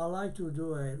 I like to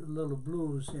do a little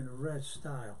blues in Red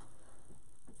style.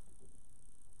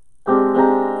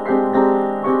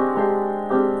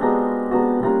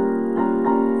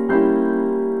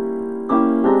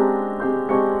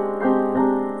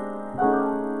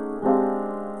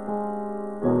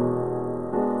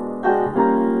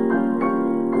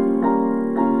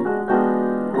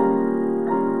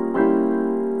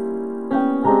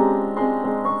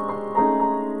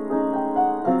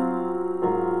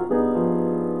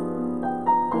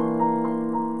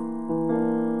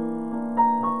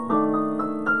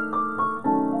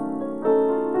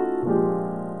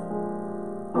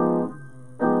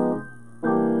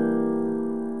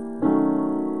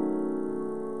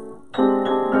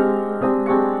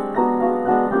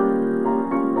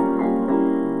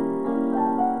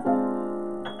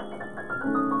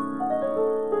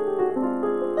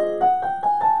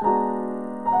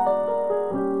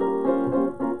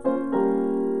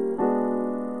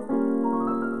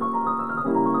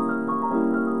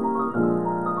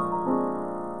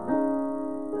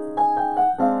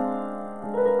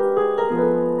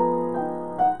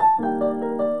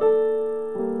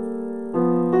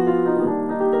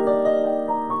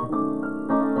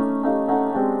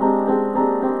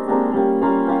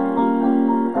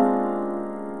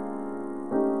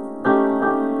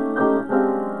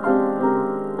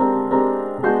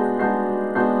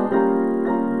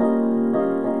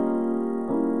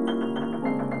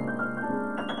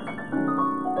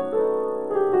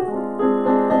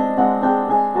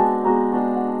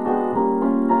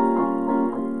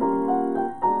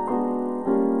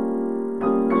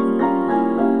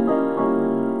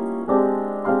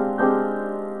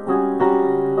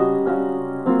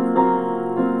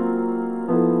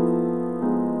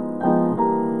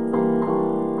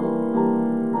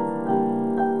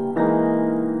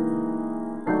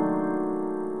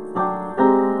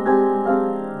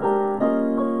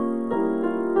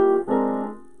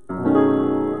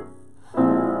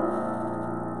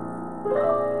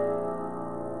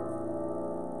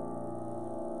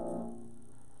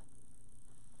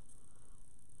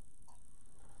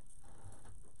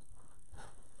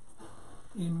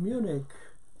 In Munich,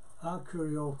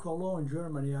 Austria, Cologne,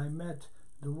 Germany, I met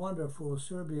the wonderful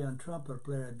Serbian trumpet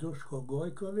player Duško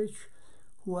Vuckovich,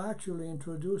 who actually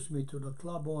introduced me to the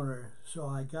club owner, so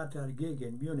I got that gig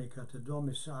in Munich at the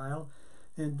domicile.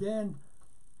 And then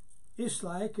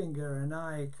Isla Eckinger and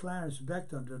I, Clarence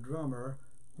Beckton, the drummer,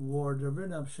 wore the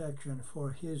rhythm section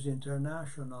for his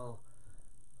international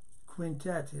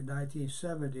quintet in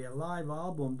 1970, a live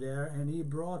album there, and he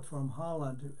brought from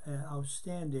Holland an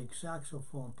outstanding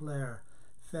saxophone player,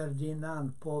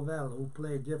 Ferdinand Povel, who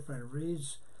played different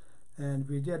reeds, and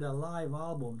we did a live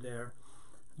album there.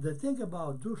 The thing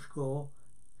about Duško,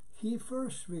 he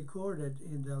first recorded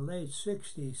in the late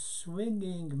 60s,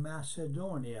 Swinging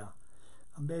Macedonia.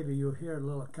 Maybe you hear a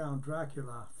little Count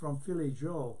Dracula from Philly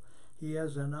Joe. He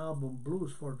has an album,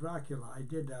 Blues for Dracula. I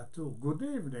did that too. Good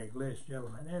evening, ladies and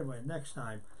gentlemen. Anyway, next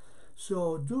time.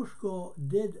 So Duško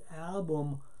did an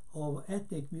album of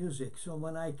ethnic music. So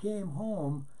when I came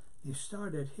home, he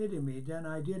started hitting me. Then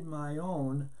I did my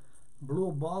own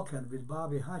Blue Balkan with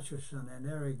Bobby Hutcherson and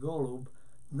Eric Golub,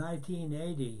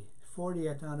 1980,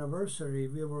 40th anniversary.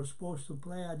 We were supposed to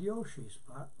play at Yoshi's,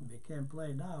 but we can't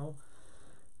play now.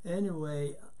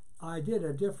 Anyway, I did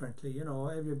it differently. You know,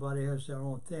 everybody has their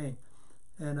own thing.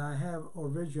 And I have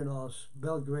originals,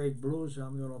 Belgrade Blues.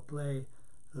 I'm going to play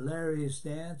Larry's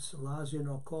Dance,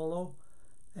 Lazino Colo,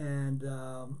 and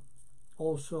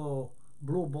also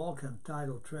Blue Balkan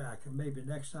title track. And maybe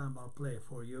next time I'll play it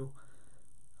for you.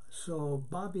 So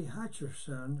Bobby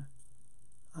Hutcherson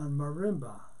on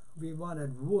marimba. We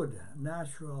wanted wood,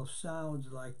 natural sounds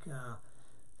like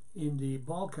in the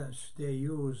Balkans they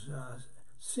use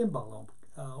cymbalum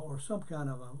or some kind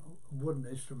of a wooden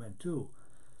instrument too.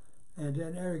 And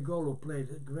then Eric Golo played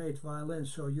a great violin,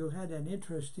 so you had an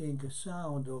interesting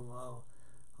sound of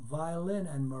violin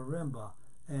and marimba.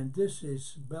 And this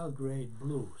is Belgrade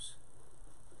Blues.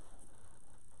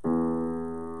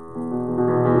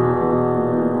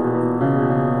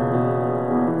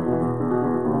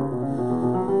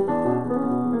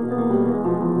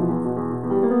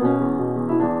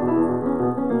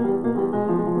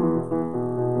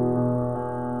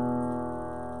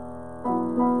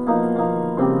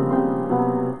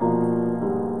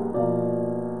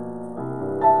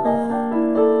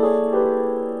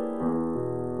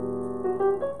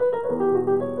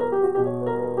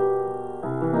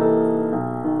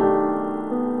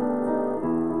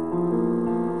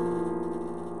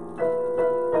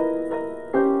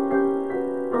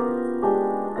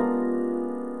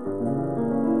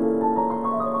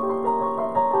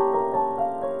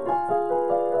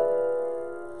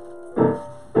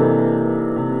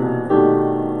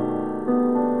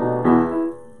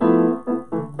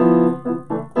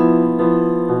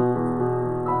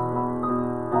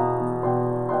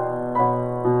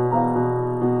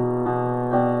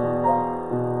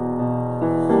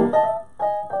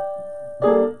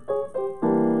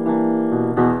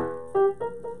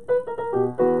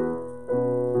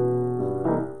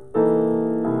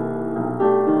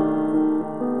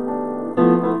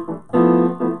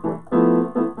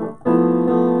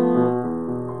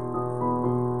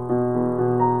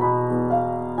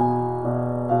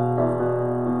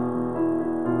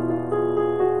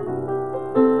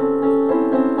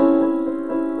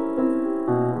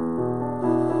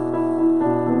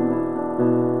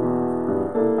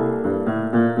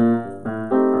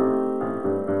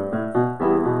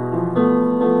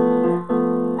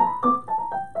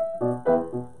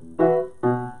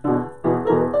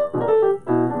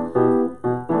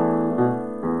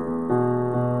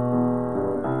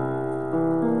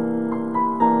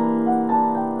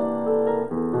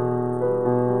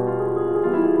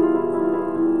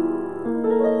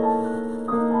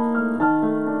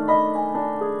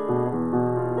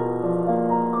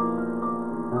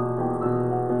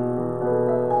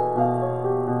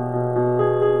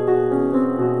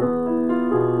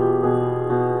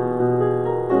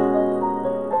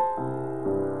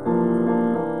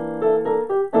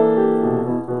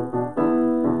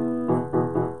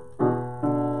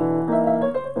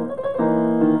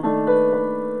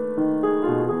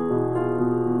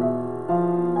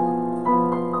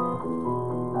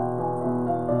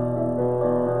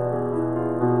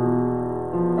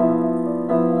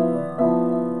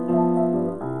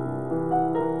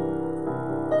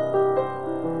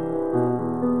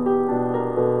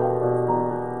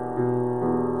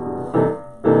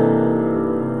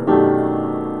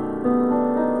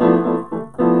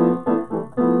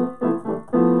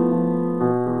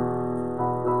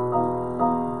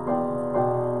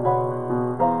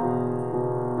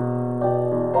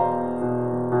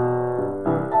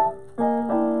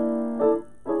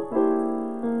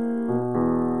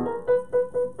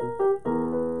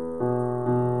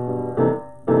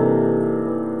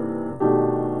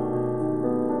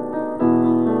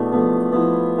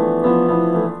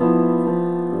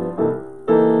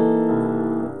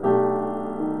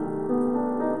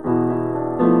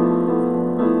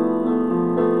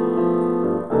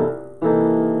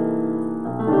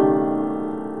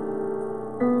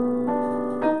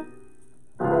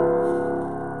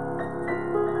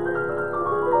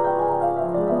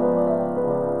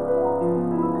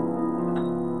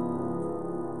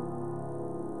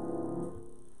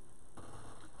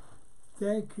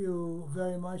 thank you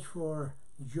very much for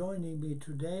joining me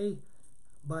today.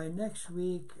 By next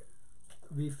week,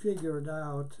 we figured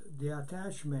out the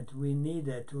attachment we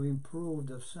needed to improve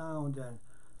the sound and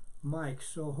mic.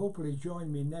 So hopefully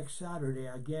join me next Saturday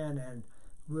again, and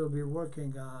we'll be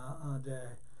working on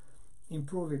the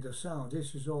improving the sound.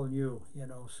 This is all new,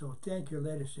 So thank you,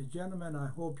 ladies and gentlemen. I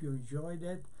hope you enjoyed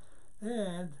it.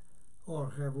 And au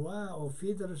revoir, auf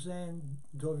Wiedersehen,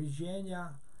 do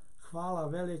widzenia, hvala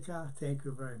velika. Thank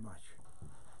you very much.